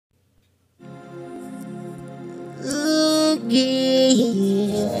Illicit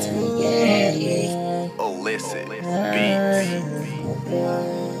beats.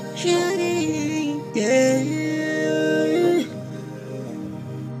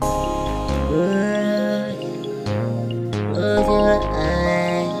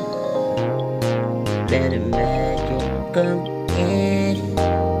 Let imagine come in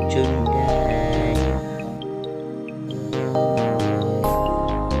tonight.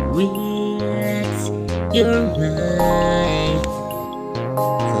 Relax your mind,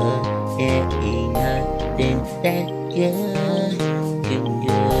 'cause there ain't nothing that you can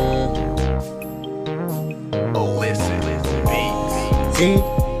do. Illicit beats. Sit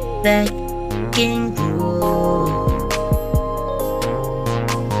back and grow.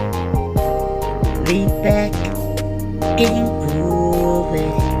 Lay back and grow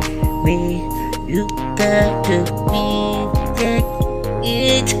it. You got to be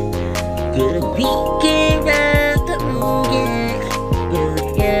it. Good weekend out the moon. Good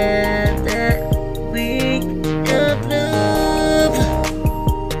gather bring the love.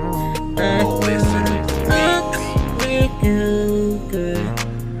 I walk with you, girl.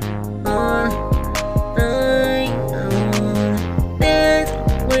 All night I wanna dance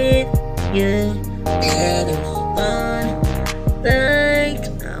with you. That is fun. Night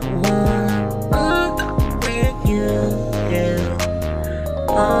I wanna walk with you, girl.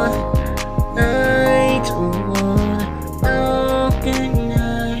 All night I wanna talk at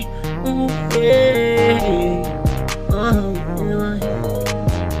night. Okay. Oh, yeah.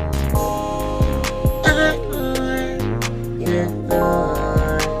 I want your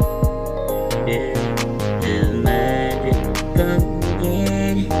thought. This magic come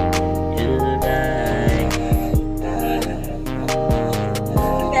again tonight.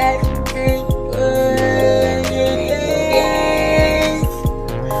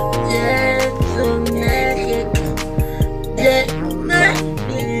 That's so magic. That might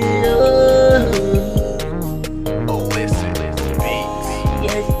be love. Illicit beats.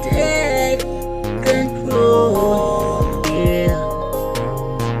 Yes, take control. Yeah.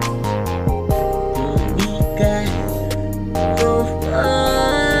 We got so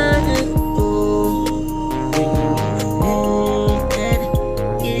far to go. We can get it.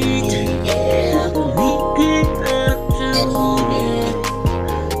 Yeah. We can absolutely.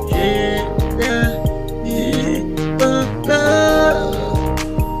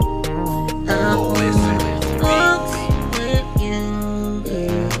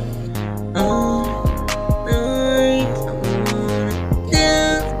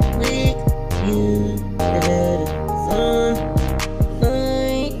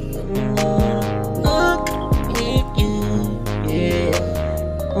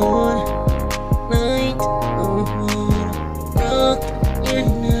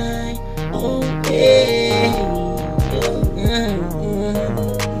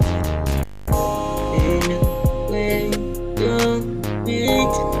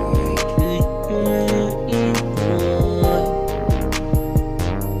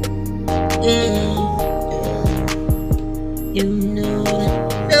 You know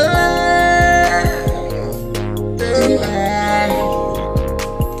that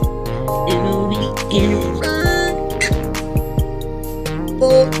we can rock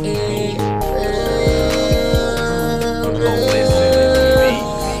forever.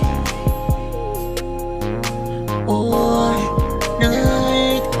 All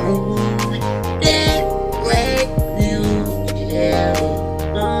night long, that way you carry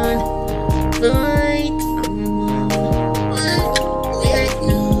on. Night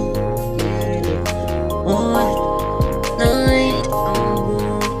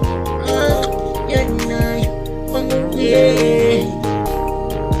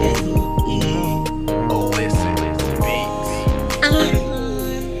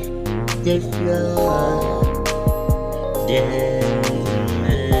the floor, the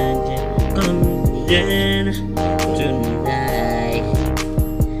magic comes in tonight.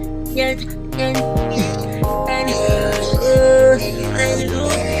 Yes, and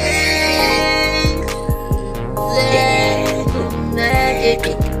that magic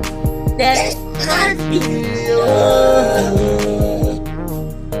that must be love.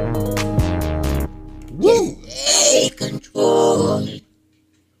 You take control.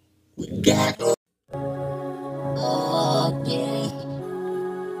 We got okay.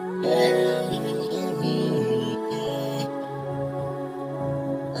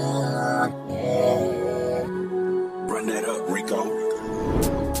 Run that up, Rico.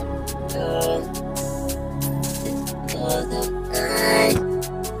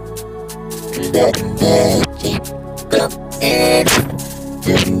 Let magic come in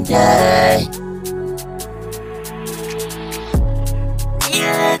tonight.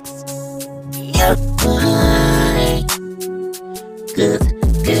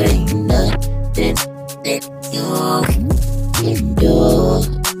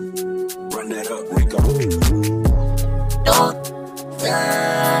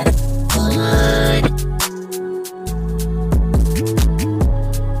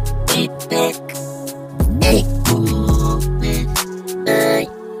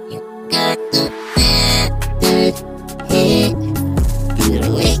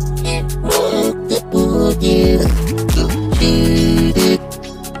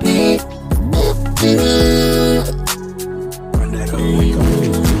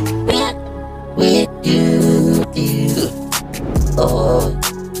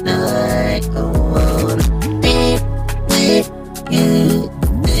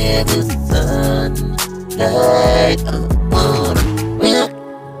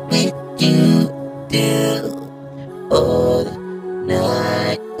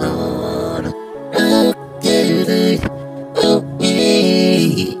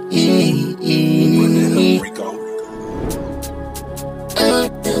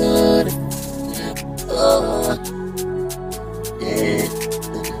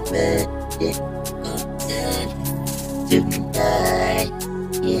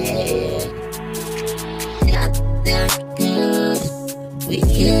 We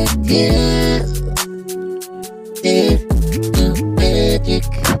can tell there's no magic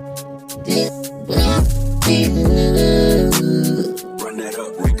that we love. Run that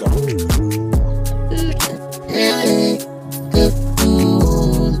up, Rico. The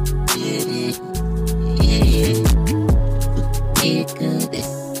fool, it could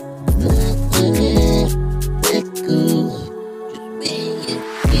not let go.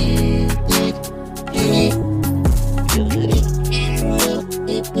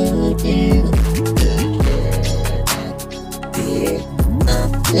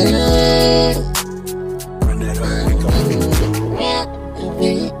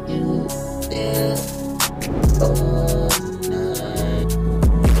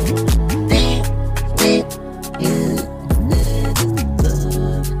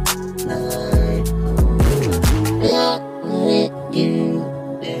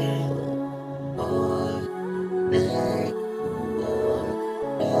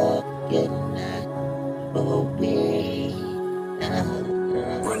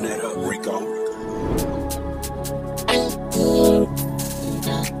 Run that up, Rico.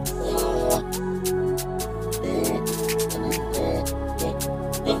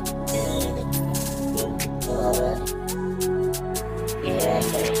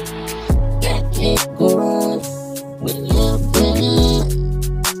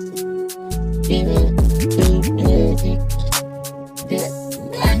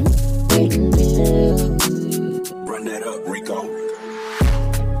 Run that up, Rico.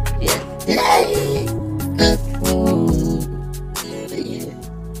 Yeah.